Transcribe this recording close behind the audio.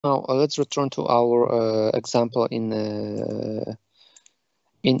Now let's return to our example in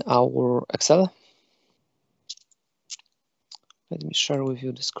our Excel. Let me share with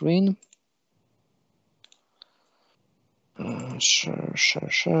you the screen.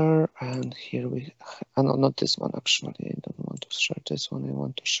 Share, and here we. No, not this one actually. I don't want to share this one. I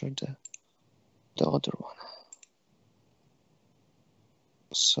want to share the other one.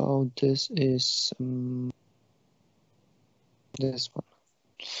 So this is this one.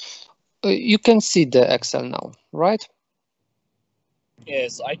 You can see the Excel now, right?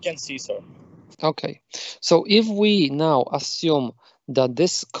 Yes, I can see, sir. Okay. So if we now assume that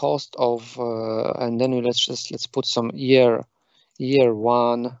this cost of and then let's put some year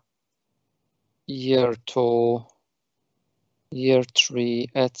 1, year 2, year 3,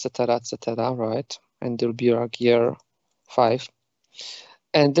 etc., right? And there'll be like year 5.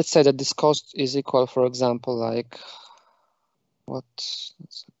 And let's say that this cost is equal, for example, like what?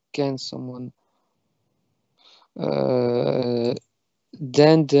 Again, someone.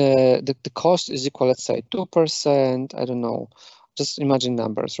 Then the cost is equal, let's say 2%. I don't know. Just imagine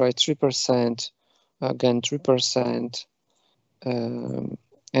numbers, right? 3%. Again, 3%.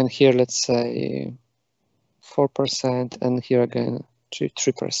 And here, let's say 4%, and here again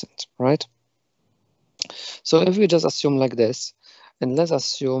 3%, right? So if we just assume like this, and let's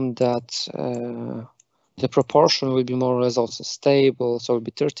assume that the proportion will be more or less also stable, so it will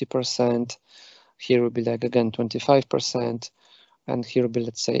be 30%. Here will be like again 25%, and here will be,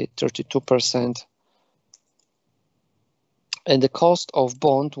 let's say, 32%. And the cost of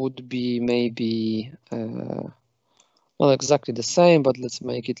bond would be maybe not exactly the same, but let's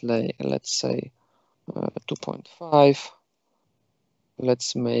make it like, let's say 2.5.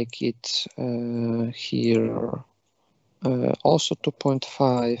 Let's make it here also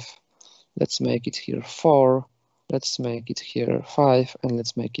 2.5. Let's make it here 4. Let's make it here 5, and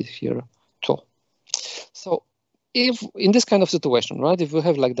let's make it here 2. So if in this kind of situation, right, if we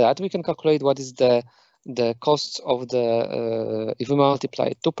have like that, we can calculate what is the costs of the if we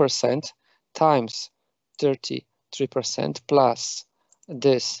multiply 2% times 33% plus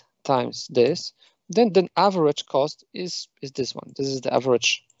this times this, then the average cost is this one. This is the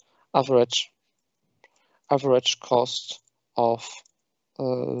average cost of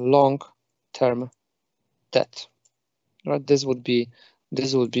long-term debt, right? This would be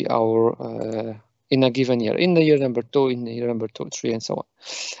our in a given year, in the year number 2, in the year number 2, 3, and so on,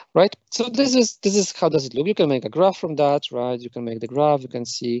 right? So this is how does it look. You can make a graph from that, right? You can make the graph. You can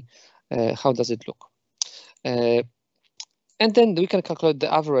see how does it look, and then we can calculate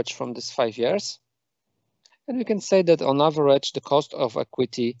the average from this 5 years, and we can say that on average the cost of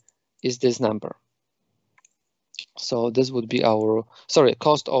equity is this number. So this would be our, sorry,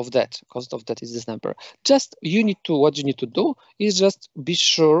 cost of debt. Cost of debt is this number. Just what you need to do is just be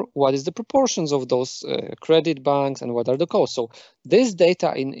sure what is the proportions of those credit banks and what are the costs. So this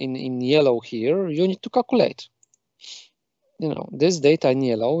data in yellow here, you need to calculate. You know, this data in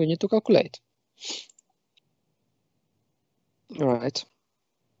yellow, we need to calculate. All right.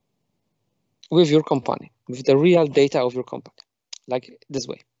 With your company, with the real data of your company, like this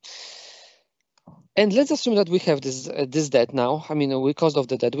way. And let's assume that we have this debt now. I mean, because of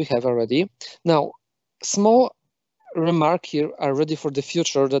the debt we have already. Now, small remark here are ready for the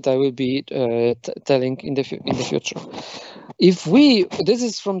future that I will be telling in the future. If this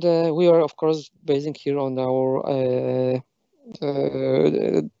is from we are of course basing here on our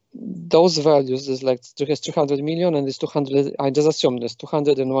those values. Is like 300 million and this 200. I just assume this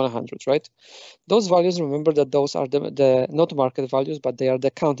 200 and 100, right? Those values, remember that those are the not market values, but they are the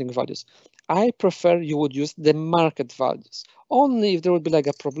accounting values. I prefer you would use the market values. Only if there would be like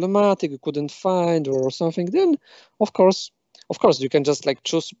a problematic you couldn't find or something, then of course you can just like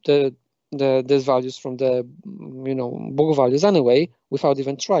choose these values from the book values anyway, without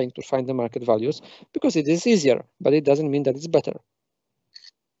even trying to find the market values, because it is easier, but it doesn't mean that it's better.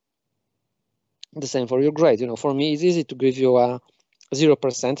 The same for your grade. For me, it's easy to give you a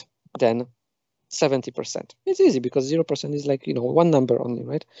 0% than 70%. It's easy because 0% is like, one number only,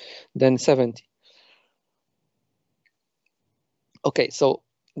 right? Then 70. Okay, so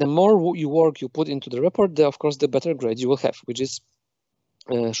the more work you put into the report, of course, the better grade you will have, which is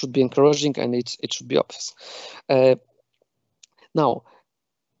should be encouraging, and it should be obvious. Now,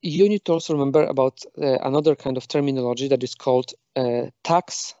 you need to also remember about another kind of terminology that is called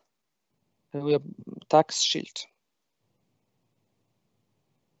tax shield.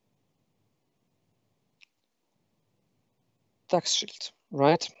 Tax shield,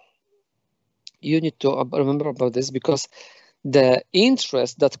 right? You need to remember about this because the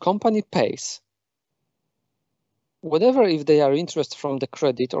interest that company pays whatever, if they are interest from the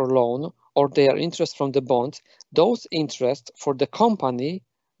credit or loan, or they are interest from the bond, those interest for the company,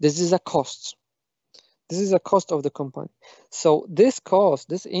 this is a cost. This is a cost of the company. So this cost,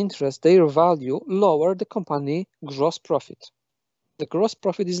 this interest, their value lower the company gross profit. The gross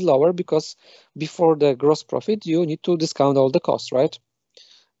profit is lower because before the gross profit, you need to discount all the costs, right?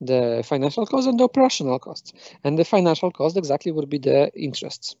 The financial costs and the operational costs. And the financial cost exactly would be the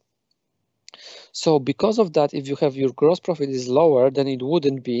interests. So because of that, if you have your gross profit is lower than it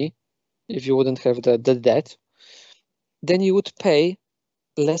wouldn't be if you wouldn't have the debt, then you would pay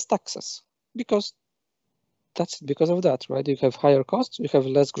less taxes because that's because of that, right? You have higher costs, you have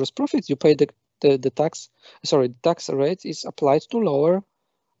less gross profit, you pay the tax. Sorry, the tax rate is applied to lower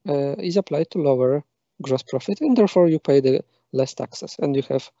gross profit, and therefore you pay the less taxes, and you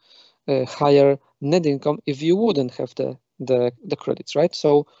have higher net income if you wouldn't have the credits, right?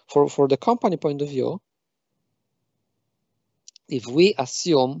 So for the company point of view, if we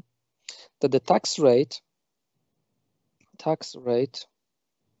assume that the tax rate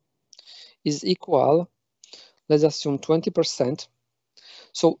is equal, let's assume 20%.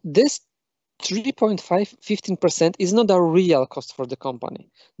 So this 15% is not a real cost for the company.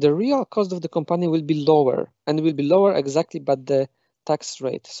 The real cost of the company will be lower, and will be lower exactly by the tax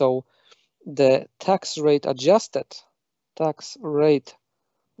rate. So the tax rate adjusted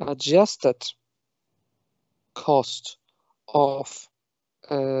cost of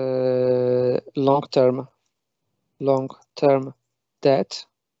long-term debt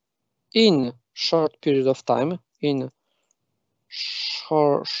in short period of time, in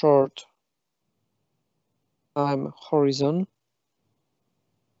short time horizon,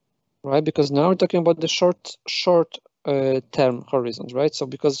 right? Because now we're talking about the short term horizons, right? So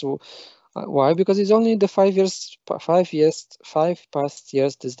because why? Because it's only the 5 past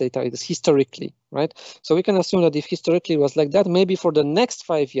years this data is historically, right? So we can assume that if historically was like that, maybe for the next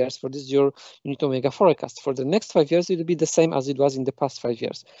 5 years, for this year, you need to make a forecast. For the next 5 years, it will be the same as it was in the past 5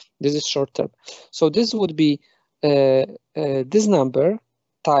 years. This is short term. So this would be this number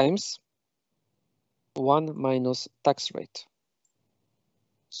times 1 minus tax rate.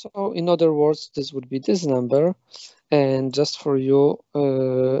 So in other words, this would be this number, and just for you,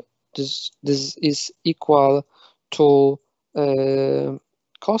 this is equal to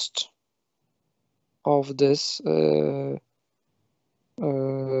cost of this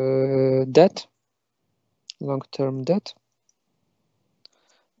debt, long-term debt,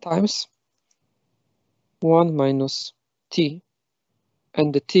 times 1 minus t,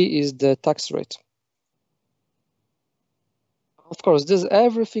 and the t is the tax rate. Of course, this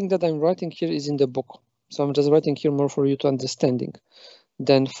everything that I'm writing here is in the book, so I'm just writing here more for you to understanding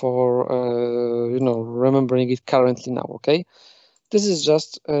than for remembering it currently now. Okay, this is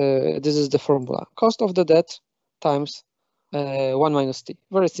just this is the formula: cost of the debt times 1 minus t.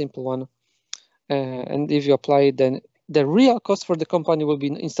 Very simple one. And if you apply it, then the real cost for the company will be,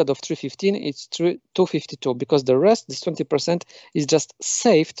 instead of 315, it's 252, because the rest, this 20%, is just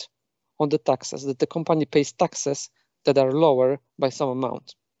saved on the taxes, that the company pays taxes that are lower by some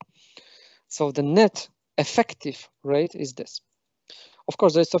amount. So the net effective rate is this. Of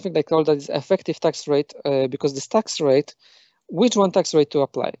course, there is something like called that is effective tax rate, because this tax rate, which one tax rate to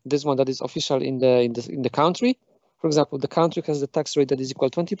apply? This one that is official in the country. For example, the country has the tax rate that is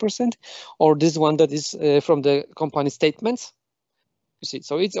equal 20%, or this one that is from the company statements. You see,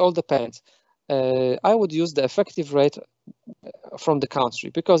 so it all depends. I would use the effective rate from the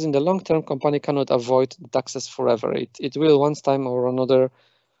country, because in the long term, company cannot avoid taxes forever. It will one time or another,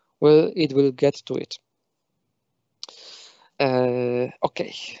 it will get to it.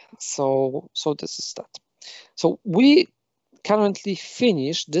 Okay, so this is that. So we currently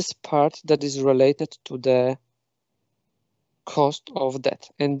finish this part that is related to the cost of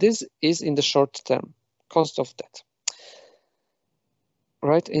debt, and this is in the short term cost of debt,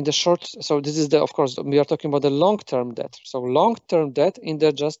 right? In the short, so this is the, of course, we are talking about the long-term debt. So long-term debt in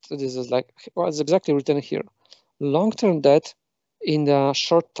the this is like, well, it's exactly written here, long-term debt in the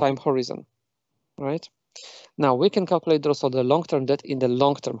short time horizon, right? Now we can calculate also the long-term debt in the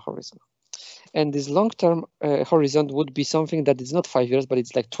long-term horizon, and this long-term horizon would be something that is not 5 years, but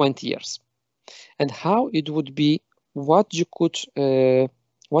it's like 20 years. And how it would be, what you could,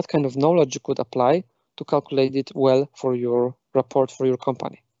 what kind of knowledge you could apply to calculate it well for your report for your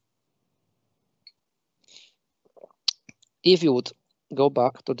company. If you would go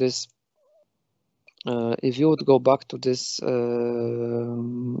back to this,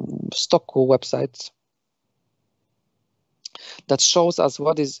 Stockholm website that shows us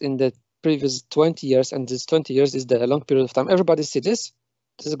what is in the previous 20 years, and this 20 years is the long period of time. Everybody see this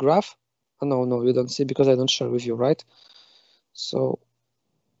graph? No, you don't see because I don't share with you, right? So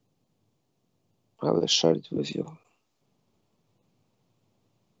I will share it with you.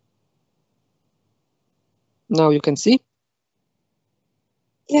 Now you can see?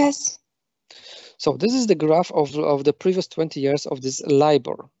 Yes. So this is the graph of the previous 20 years of this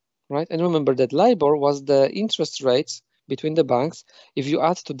LIBOR, right? And remember that LIBOR was the interest rates between the banks. If you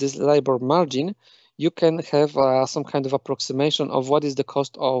add to this LIBOR margin, you can have some kind of approximation of what is the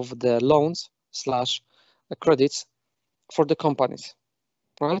cost of the loans / credits for the companies,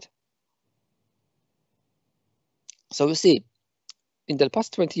 right? So you see, in the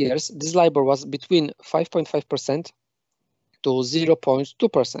past 20 years, this LIBOR was between 5.5% to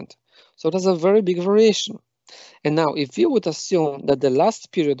 0.2%. So that's a very big variation. And now, if you would assume that the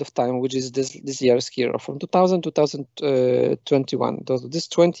last period of time, which is this year's here, from 2000 to 2021, this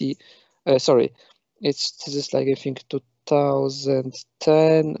 20, sorry, this is like I think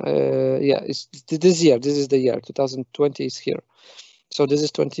 2010. Yeah, it's this year. This is the year 2020 is here. So this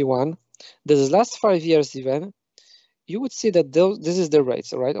is 21. This last 5 years even, you would see that this is the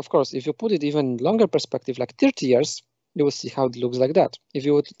rates, right? Of course, if you put it even longer perspective, like 30 years, you will see how it looks like that. If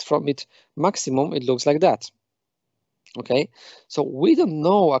you would from it maximum, it looks like that. Okay, so we don't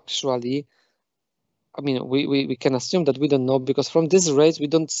know actually. I mean, we can assume that we don't know because from these rates, we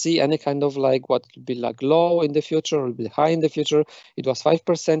don't see any kind of like what will be like low in the future or will be high in the future. It was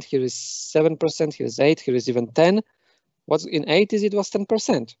 5%, here is 7%, here is 8%, here is even 10%. What's in 80s, it was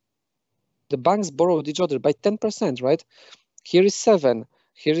 10%. The banks borrowed each other by 10%, right? Here is 7,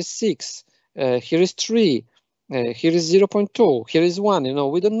 here is 6, here is 3, here is 0.2, here is 1. You know,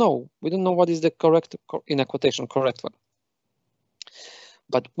 we don't know. We don't know what is the correct, in a quotation, correct one.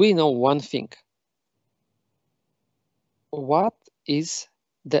 But we know one thing. What is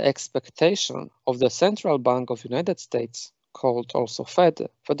the expectation of the Central Bank of United States, called also Fed,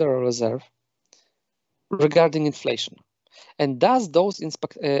 Federal Reserve, regarding inflation? And does those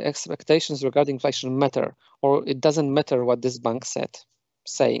expectations regarding inflation matter, or it doesn't matter what this bank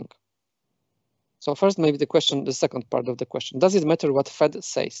saying? So first, maybe the second part of the question, does it matter what Fed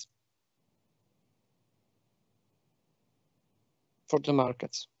says for the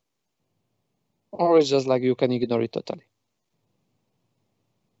markets? Or it's just like you can ignore it totally?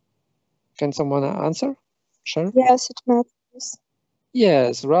 Can someone answer? Sure. Yes, it matters.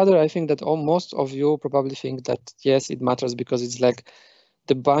 Yes, rather I think that most of you probably think that yes, it matters because it's like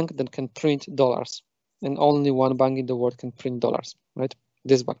the bank that can print dollars, and only one bank in the world can print dollars, right?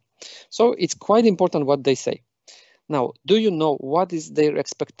 This one. So it's quite important what they say. Now, do you know what is their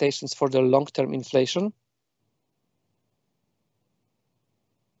expectations for the long-term inflation?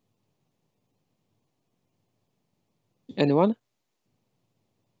 Anyone?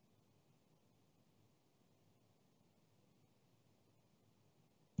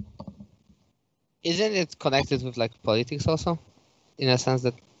 Isn't it connected with like politics also, in a sense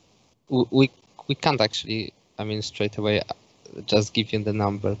that we can't actually, I mean, straight away just give you the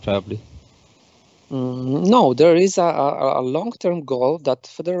number probably? No, there is a long-term goal that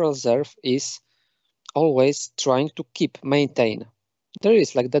Federal Reserve is always trying to maintain. There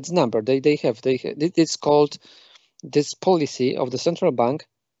is like that number they have. It's called, this policy of the central bank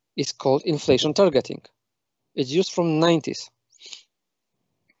is called inflation targeting. It's used from 90s.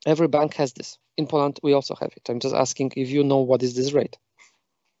 Every bank has this. In Poland, we also have it. I'm just asking if you know what is this rate.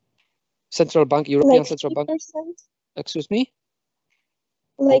 Central Bank, European Like Central 3%? Bank. Excuse me?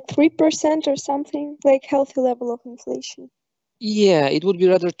 Like 3% or something, like healthy level of inflation. Yeah, it would be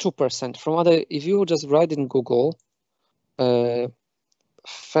rather 2%. From other, if you just write in Google,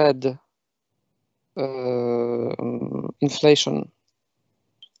 Fed inflation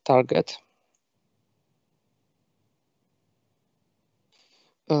target.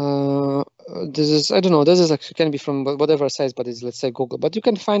 This is, I don't know, this is actually can be from whatever size, but it's, let's say, Google. But you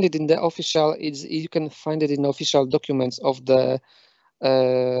can find it in the official, you can find it in official documents of the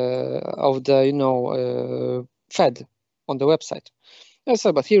Fed on the website.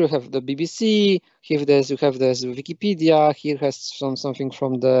 So, but here you have the BBC, here you have this Wikipedia, here has something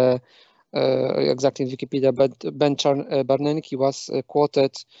from the exactly Wikipedia, but Ben Bernanke was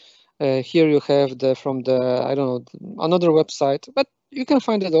quoted. Here you have from the, I don't know, another website, but you can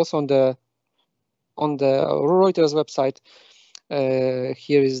find it also on the Reuters website.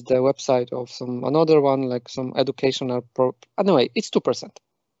 Here is the website of another one, like some educational anyway, it's 2%.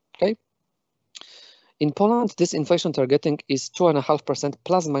 Okay. In Poland, this inflation targeting is 2.5%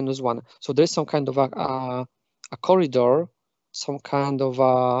 plus minus 1. So there's some kind of a corridor, some kind of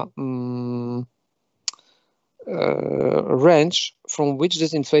a range from which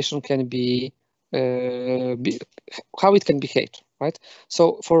this inflation can be how it can behave, right?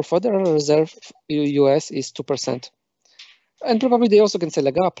 So for Federal Reserve, US is 2%. And probably they also can say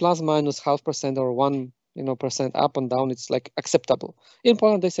like, plus minus 0.5% or 1% up and down, it's like acceptable. In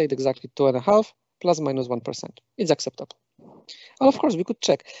Poland, they say it exactly 2.5 plus minus 1%. It's acceptable. And of course, we could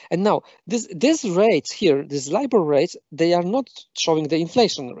check. And now these rates here, these LIBOR rates, they are not showing the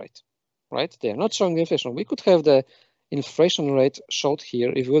inflation rate, right? They are not showing the inflation. We could have the inflation rate showed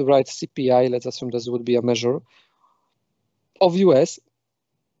here. If we would write CPI, let's assume this would be a measure of US.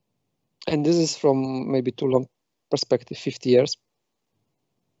 And this is from maybe too long perspective, 50 years,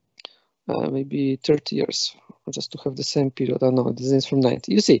 maybe 30 years, just to have the same period. I don't know, this is from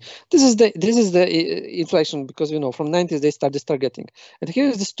 90. You see, this is the inflation, because from 90s they start this targeting. And here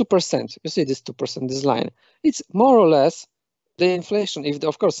is this 2%. You see this 2%, this line. It's more or less the inflation.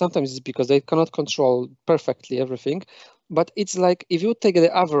 Of course, sometimes it's because they cannot control perfectly everything, but it's like if you take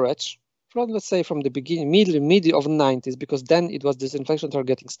the average from, let's say, from the beginning, middle of 90s, because then it was this inflation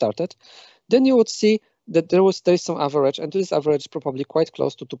targeting started, then you would see that there is some average, and this average is probably quite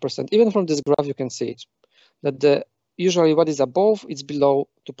close to 2%. Even from this graph, you can see it, that usually what is above, it's below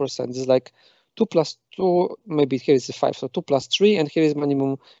 2%. It's like 2 plus 2, maybe here is 5, so 2 plus 3, and here is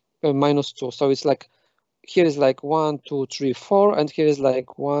minimum minus 2. So it's like, here is like 1, 2, 3, 4, and here is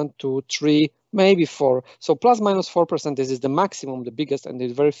like 1, 2, 3, maybe 4. So plus minus 4%, this is the maximum, the biggest, and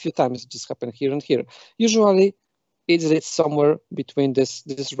there's very few times it just happen here and here. Usually, it's somewhere between this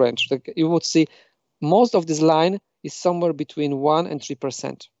range. Like you would see, most of this line is somewhere between 1 and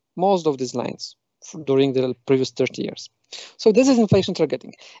 3%. Most of these lines during the previous 30 years. So this is inflation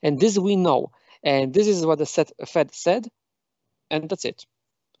targeting, and this we know, and this is what the Fed said, and that's it.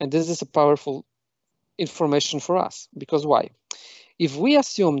 And this is a powerful information for us, because why? If we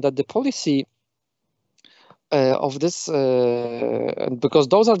assume that the policy of this, because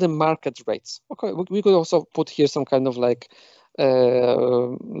those are the market rates. Okay, we could also put here some kind of like,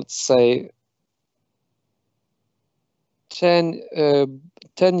 let's say,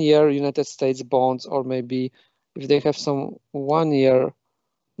 10-year United States bonds, or maybe if they have some 1 year,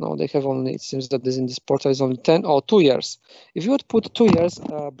 no, they have only, it seems that this in this portal is only 10 or 2 years. If you would put 2 years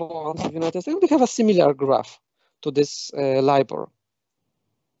bonds of United States, we have a similar graph to this LIBOR.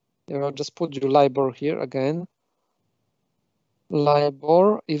 I'll just put your LIBOR here again.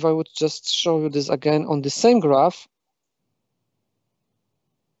 LIBOR, if I would just show you this again on the same graph,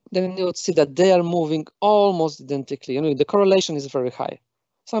 then you would see that they are moving almost identically. The correlation is very high.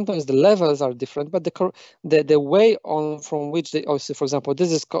 Sometimes the levels are different, but the way on from which they also, for example,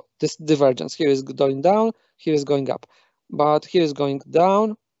 this divergence here is going down, here is going up, but here is going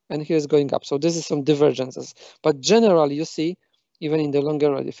down and here is going up. So this is some divergences. But generally, you see, even in the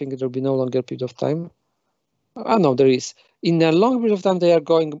longer, I think there will be no longer period of time. No, there is. In a long period of time, they are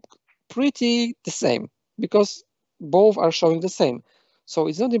going pretty the same, because both are showing the same. So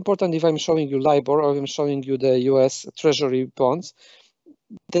it's not important if I'm showing you LIBOR or if I'm showing you the US Treasury bonds.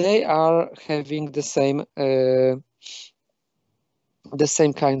 They are having the same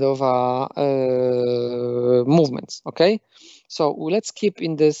kind of movements. Okay, so let's keep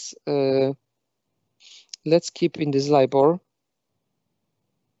in this. Let's keep in this LIBOR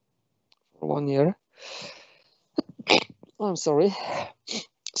for 1 year. I'm sorry.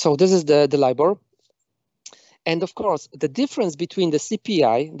 So this is the LIBOR. And of course, the difference between the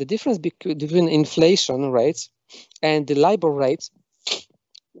CPI, the difference between inflation rates and the LIBOR rates,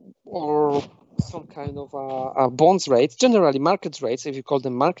 or some kind of bonds rates, generally market rates, if you call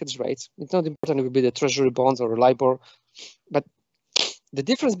them market rates, it's not important if it be the Treasury bonds or LIBOR, but the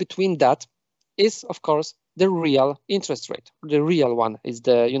difference between that is, of course, the real interest rate. The real one is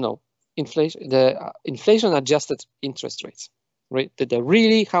the, inflation, the inflation adjusted interest rates, right? The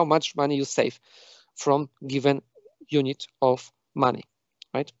really how much money you save from given unit of money,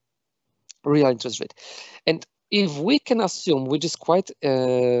 right? Real interest rate. And if we can assume, which is quite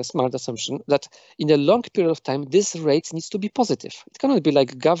a smart assumption, that in a long period of time, this rate needs to be positive. It cannot be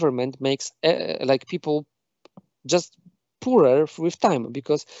like government makes like people just poorer with time,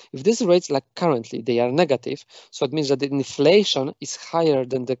 because if these rates, like currently, they are negative, so it means that the inflation is higher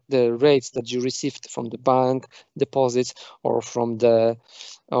than the rates that you received from the bank deposits, or from the,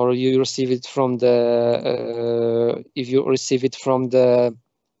 or you receive it from the, if you receive it from the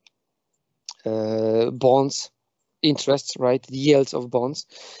bonds interests, right, the yields of bonds.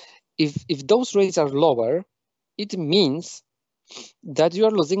 If those rates are lower, it means that you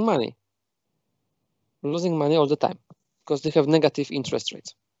are losing money all the time, because they have negative interest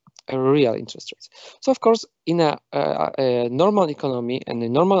rates, real interest rates. So of course, in a normal economy, and a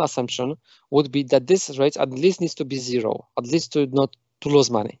normal assumption would be that this rate at least needs to be zero, at least to not to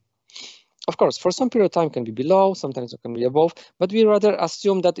lose money. Of course, for some period of time can be below, sometimes it can be above, but we rather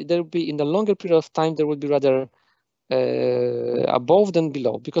assume that there will be in the longer period of time, there will be rather above than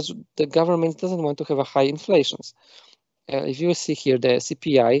below, because the government doesn't want to have a high inflations. If you see here the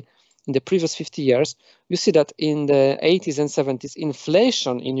CPI in the previous 50 years, you see that in the 80s and 70s,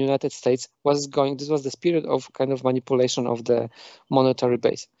 inflation in United States was going, this was the period of kind of manipulation of the monetary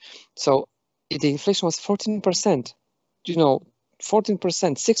base. So the inflation was 14%, you know, 14%,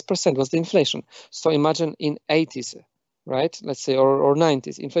 6% was the inflation. So imagine in 80s, right? Let's say, or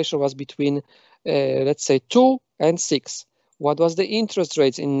 90s, inflation was between, let's say 2 and 6. What was the interest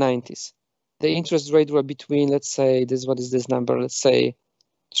rates in 90s? The interest rate were between, let's say, this, what is this number? Let's say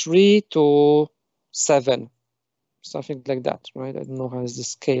 3 to 7, something like that, right? I don't know how is the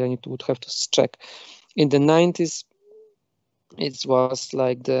scale. I would have to check. In the 90s, it was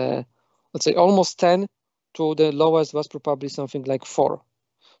like the, let's say, almost 10 to the lowest was probably something like 4.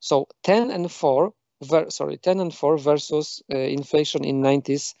 So 10 and 4 versus inflation in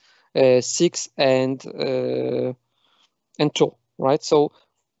 90s, 6 and 2, right? So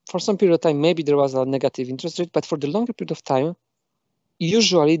for some period of time, maybe there was a negative interest rate, but for the longer period of time,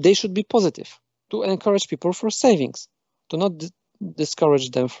 usually they should be positive to encourage people for savings, to not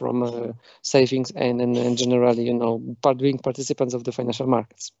discourage them from savings and generally, you know, being participants of the financial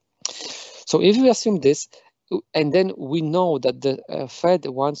markets. So if we assume this, and then we know that the Fed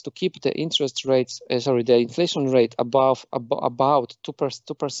wants to keep the interest rates, the inflation rate above about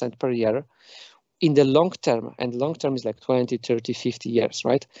 2% per year in the long term, and long term is like 20, 30, 50 years,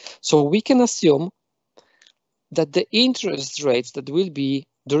 right? So we can assume that the interest rates that will be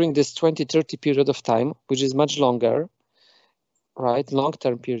during this 20, 30 period of time, which is much longer, right,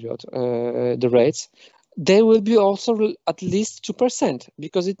 long-term period, the rates, they will be also at least 2%,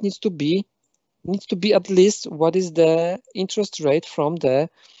 because it needs to be at least what is the interest rate from the,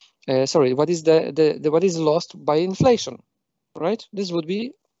 what is what is lost by inflation, right? This would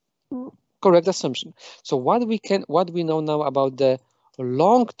be correct assumption. So what we know now about the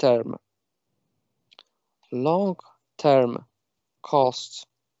long-term cost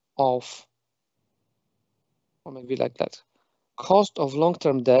of, or maybe like that, cost of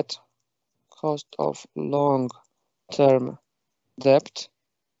long-term debt,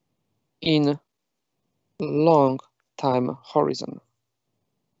 in long time horizon.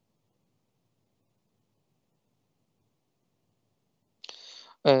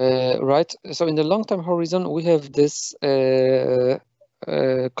 Right, so in the long-term horizon, we have this cost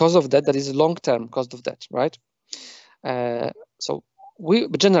of debt that is long-term cost of debt, right? So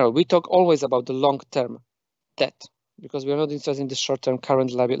we talk always about the long-term debt, because we are not interested in the short-term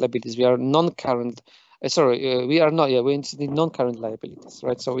current liabilities. We are non-current. We're interested in non-current liabilities,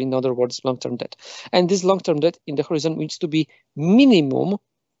 right? So in other words, long-term debt. And this long-term debt in the horizon needs to be minimum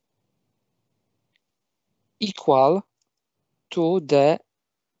equal to the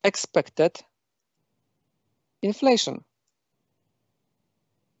expected inflation.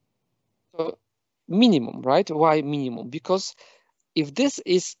 So minimum, right? Why minimum? Because if this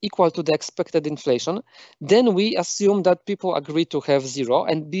is equal to the expected inflation, then we assume that people agree to have zero,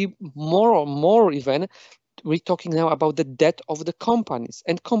 and be more even, we're talking now about the debt of the companies,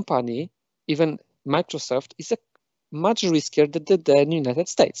 and company, even Microsoft, is a much riskier than the United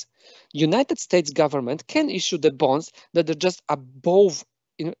States. United States government can issue the bonds that are just above,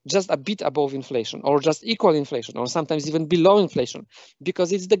 just a bit above inflation, or just equal inflation, or sometimes even below inflation,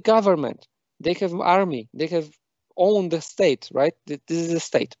 because it's the government. They have army, they have own the state, right? This is the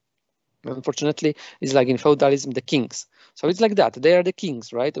state. Unfortunately, it's like in feudalism, the kings. So it's like that. They are the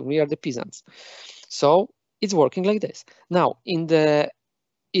kings, right? We are the peasants. So it's working like this. Now,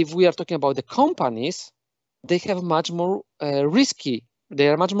 if we are talking about the companies, they have much more risky. They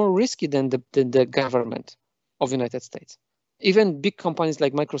are much more risky than the government of United States. Even big companies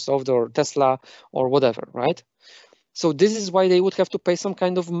like Microsoft or Tesla or whatever, right? So this is why they would have to pay some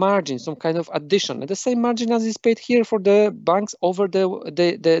kind of margin, some kind of addition, and the same margin as is paid here for the banks over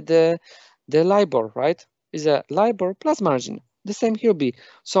the LIBOR, right? Is a LIBOR plus margin. The same here will be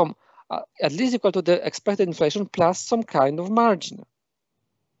some at least equal to the expected inflation plus some kind of margin.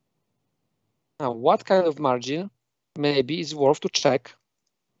 Now, what kind of margin maybe is worth to check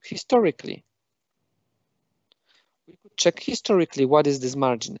historically? We could check historically what is this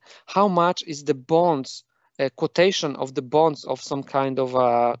margin. How much is the bonds? Quotation of the bonds of some kind of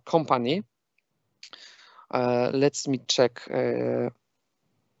a company. Let me check.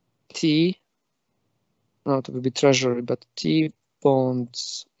 T, not it will be treasury, but T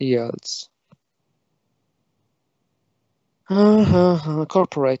bonds yields.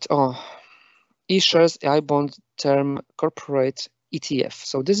 Corporate. E shares, I bond term corporate ETF.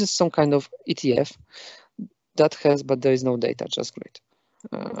 So this is some kind of ETF that has, but there is no data, just great.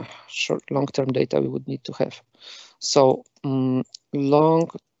 Short, long-term data we would need to have. So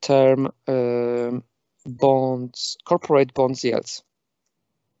long-term bonds, corporate bonds yields.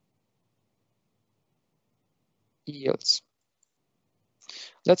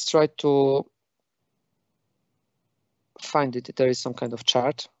 Let's try to find it. There is some kind of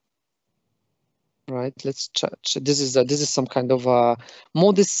chart, right? Let's check. This is some kind of a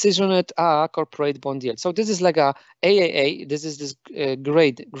more decisioned corporate bond yield. So this is like a AAA. This is this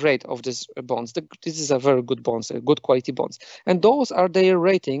grade of this bonds. This is a very good bonds, a good quality bonds, and those are their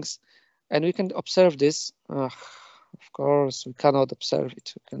ratings, and we can observe this. Of course, we cannot observe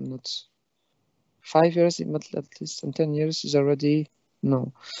it. We cannot. 5 years, at least in 10 years is already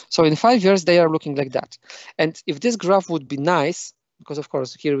no. So in 5 years, they are looking like that. And if this graph would be nice, because of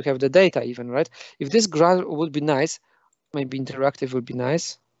course here we have the data even, right? If this graph would be nice, maybe interactive would be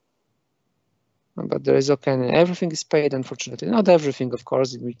nice. But there is okay, everything is paid, unfortunately. Not everything, of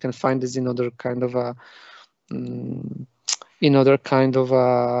course. We can find this in other kind of a,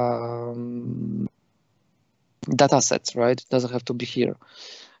 data sets, right? It doesn't have to be here.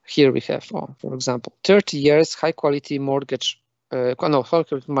 Here we have, for example, 30 years high quality mortgage,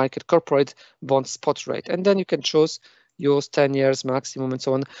 market corporate bond spot rate, and then you can choose use 10 years maximum and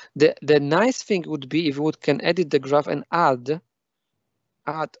so on. The nice thing would be if we can edit the graph and add.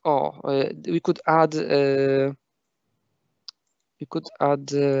 We could add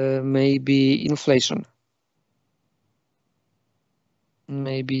maybe inflation,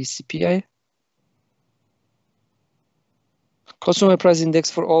 maybe CPI. Consumer price index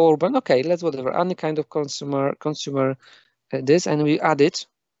for all urban. Okay, let's whatever, any kind of consumer this, and we add it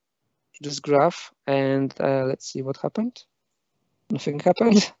to this graph, and let's see what happened. Nothing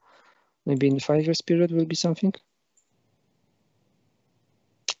happened. Maybe in the 5 years period will be something.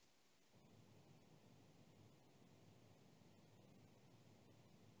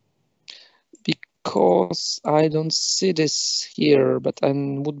 Because I don't see this here, but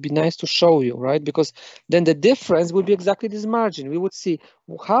would be nice to show you, right? Because then the difference would be exactly this margin. We would see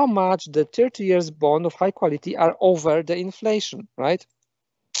how much the 30 years bond of high quality are over the inflation, right?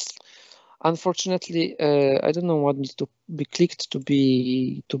 Unfortunately, I don't know what needs to be clicked to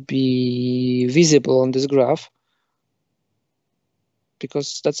be visible on this graph,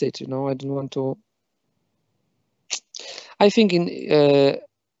 because that's it. I don't want to. I think in.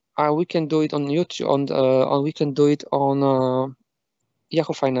 We can do it on YouTube, we can do it on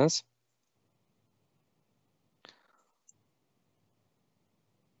Yahoo Finance.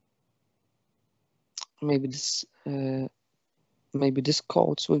 Maybe this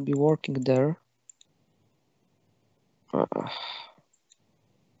codes will be working there.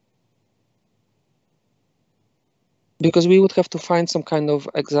 Because we would have to find some kind of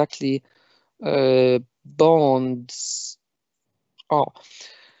exactly bonds.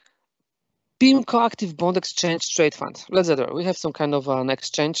 PIMCO Active Bond Exchange Trade Fund. Let's say we have some kind of an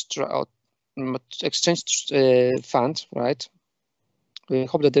exchange fund, right? We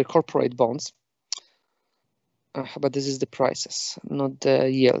hope that they're corporate bonds, but this is the prices, not the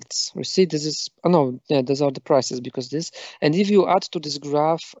yields. We see this is those are the prices because this. And if you add to this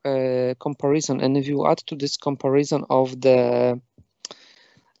graph comparison, and if you add to this comparison of the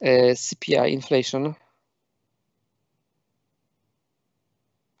CPI inflation.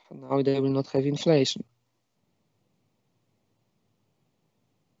 Now they will not have inflation.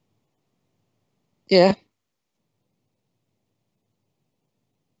 Yeah.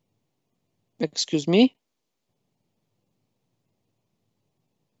 Excuse me.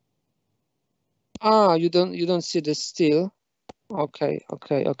 You don't see this still. Okay.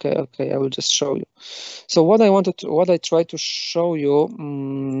 I will just show you. So what I tried to show you.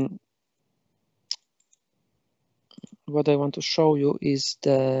 What I want to show you is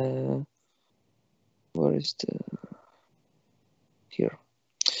here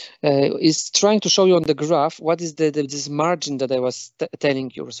is trying to show you on the graph what is this margin that I was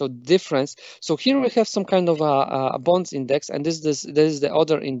telling you. So difference. So here we have some kind of a bonds index, and this is the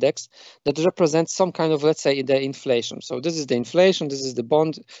other index that represents some kind of, let's say, the inflation. So this is the inflation. This is the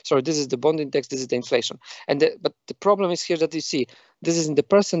bond. Sorry, this is the bond index. This is the inflation. But the problem is here that you see this is in the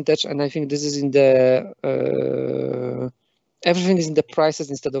percentage, and I think this is in the everything is in the prices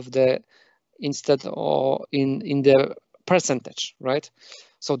instead of in the percentage, right?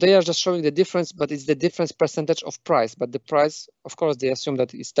 So they are just showing the difference, but it's the difference percentage of price. But the price, of course, they assume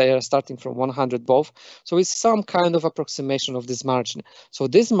that they are starting from 100 both. So it's some kind of approximation of this margin. So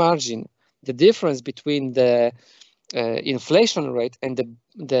this margin, the difference between the inflation rate and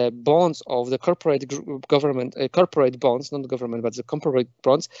the bonds of the corporate government, corporate bonds, not government, but the corporate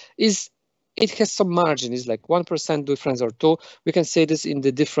bonds, it has some margin. It's like 1% difference or 2. We can say this in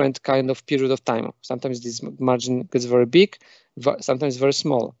the different kind of period of time. Sometimes this margin gets very big, sometimes very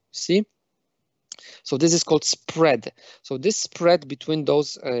small. See? So this is called spread. So this spread between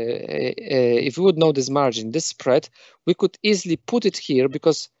those, if we would know this margin, this spread, we could easily put it here,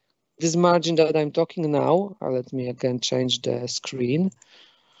 because this margin that I'm talking now, let me again change the screen.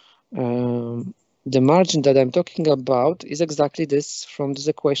 The margin that I'm talking about is exactly this from this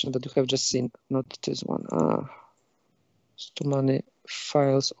equation that you have just seen, not this one. There's too many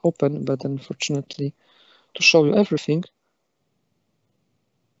files open, but unfortunately, to show you everything,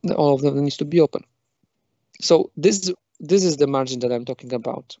 all of them needs to be open. So this is the margin that I'm talking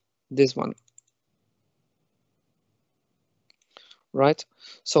about, this one. Right?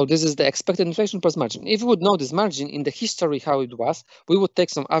 So this is the expected inflation plus margin. If we would know this margin in the history how it was, we would take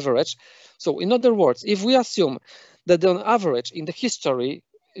some average. So in other words, if we assume that on average in the history,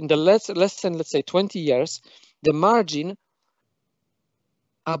 in the less than, let's say, 20 years, the margin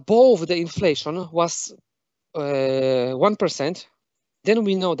above the inflation was 1%, then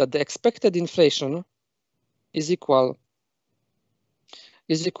we know that the expected inflation is equal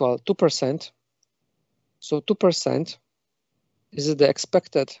 2%. So 2% is the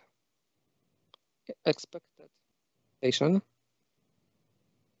expected inflation,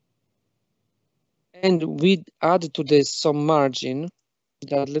 and we add to this some margin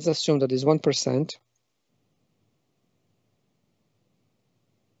that, let's assume that is 1%.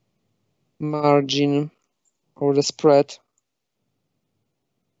 Margin or the spread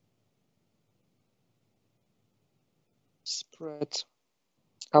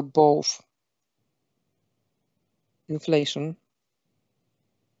above inflation.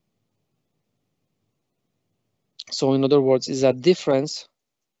 So in other words, is a difference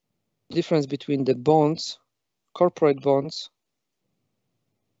between the bonds, corporate bonds,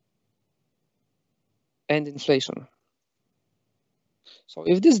 and inflation. So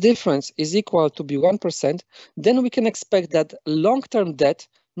if this difference is equal to be 1%, then we can expect that long-term debt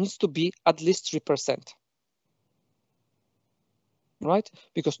needs to be at least 3%. Right?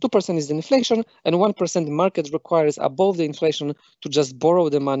 Because 2% is the inflation and 1% the market requires above the inflation to just borrow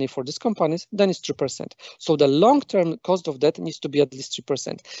the money for these companies, then it's 3%. So the long-term cost of debt needs to be at least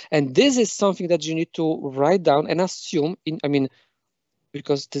 3%. And this is something that you need to write down and assume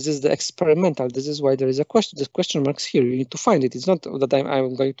because this is the experimental. This is why there is a question. The question marks here. You need to find it. It's not that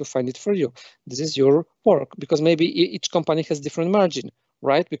I'm going to find it for you. This is your work, because maybe each company has different margin,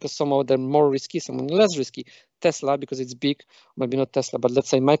 right? Because some of them more risky, some of them less risky. Tesla, because it's big, maybe not Tesla, but let's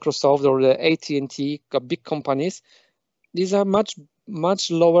say Microsoft or the AT&T, big companies. These are much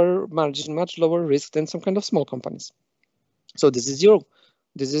lower margin, much lower risk than some kind of small companies. So this is your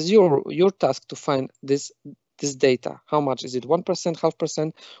task to find this data. How much is it? 1%,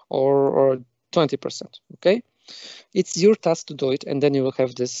 0.5%, or 20%? Okay, it's your task to do it, and then you will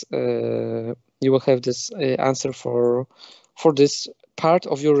have this. Answer for this part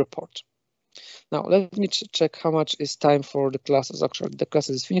of your report. Now let me check how much is time for the classes. Actually, the class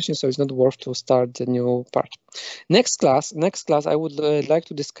is finishing, so it's not worth to start the new part. Next class, I would like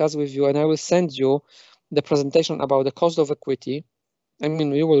to discuss with you, and I will send you the presentation about the cost of equity. I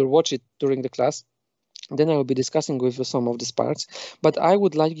mean, you will watch it during the class. Then I will be discussing with you some of these parts, but I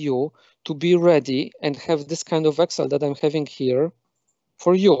would like you to be ready and have this kind of Excel that I'm having here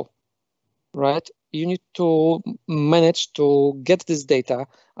for you, right? You need to manage to get this data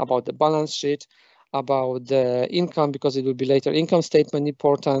about the balance sheet, about the income, because it will be later income statement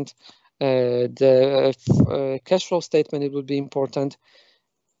important, the cash flow statement, it will be important.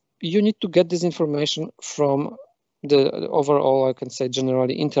 You need to get this information from the overall, I can say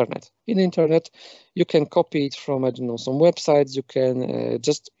generally, internet. In internet, you can copy it from, I don't know, some websites. You can you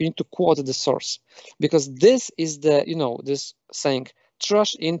need to quote the source, because this is the, this saying,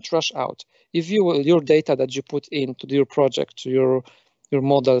 trash in, trash out. If your data that you put into your project, to your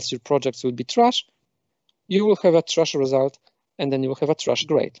models, your projects will be trash, you will have a trash result, and then you will have a trash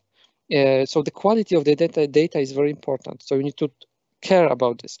grade. So the quality of the data is very important. So you need to care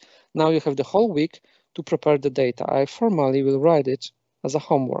about this. Now you have the whole week to prepare the data. I formally will write it as a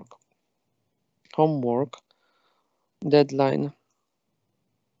homework. Deadline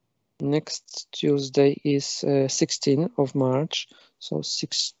next Tuesday is 16th of March. So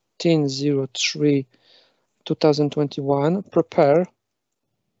 16/03/2021. Prepare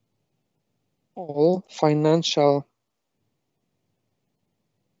all financial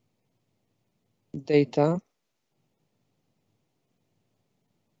data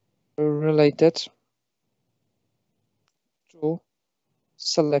related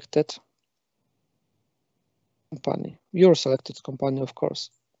selected company, your selected company, of course.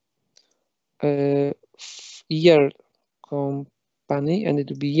 Year company, and it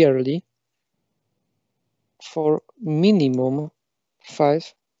will be yearly for minimum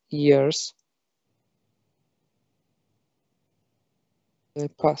 5 years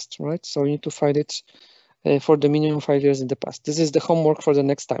past, right? So you need to find it for the minimum 5 years in the past. This is the homework for the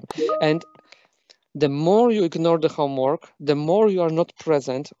next time. And the more you ignore the homework, the more you are not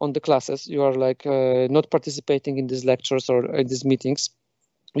present on the classes, you are like not participating in these lectures or in these meetings,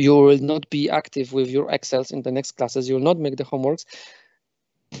 you will not be active with your Excels in the next classes, you will not make the homeworks,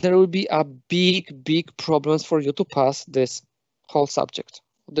 there will be a big problems for you to pass this whole subject,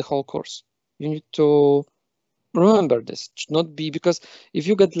 the whole course. You need to remember this, not be, because if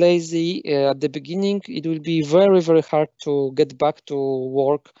you get lazy at the beginning, it will be very hard to get back to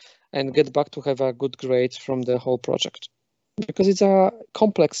work and get back to have a good grade from the whole project, because it's a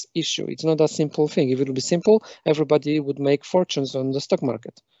complex issue. It's not a simple thing. If it would be simple, everybody would make fortunes on the stock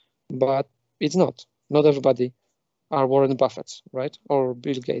market, but it's not. Not everybody are Warren Buffett, right? Or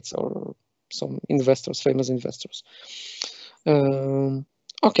Bill Gates, or some investors, famous investors.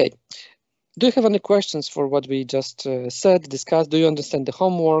 Okay. Do you have any questions for what we just said, discussed? Do you understand the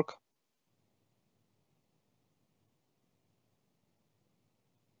homework?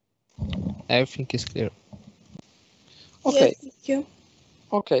 Everything is clear. Okay. Yes, thank you.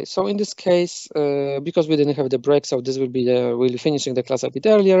 Okay, so in this case, because we didn't have the break, so this will be we'll be finishing the class a bit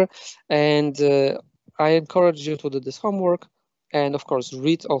earlier, and I encourage you to do this homework, and of course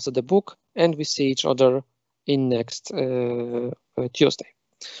read also the book, and we see each other in next Tuesday.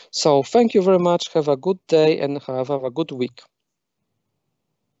 So thank you very much. Have a good day and have a good week.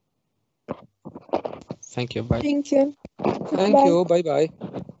 Thank you. Bye. Thank you. Thank Bye. you. Bye bye.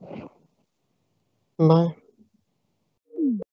 Bye.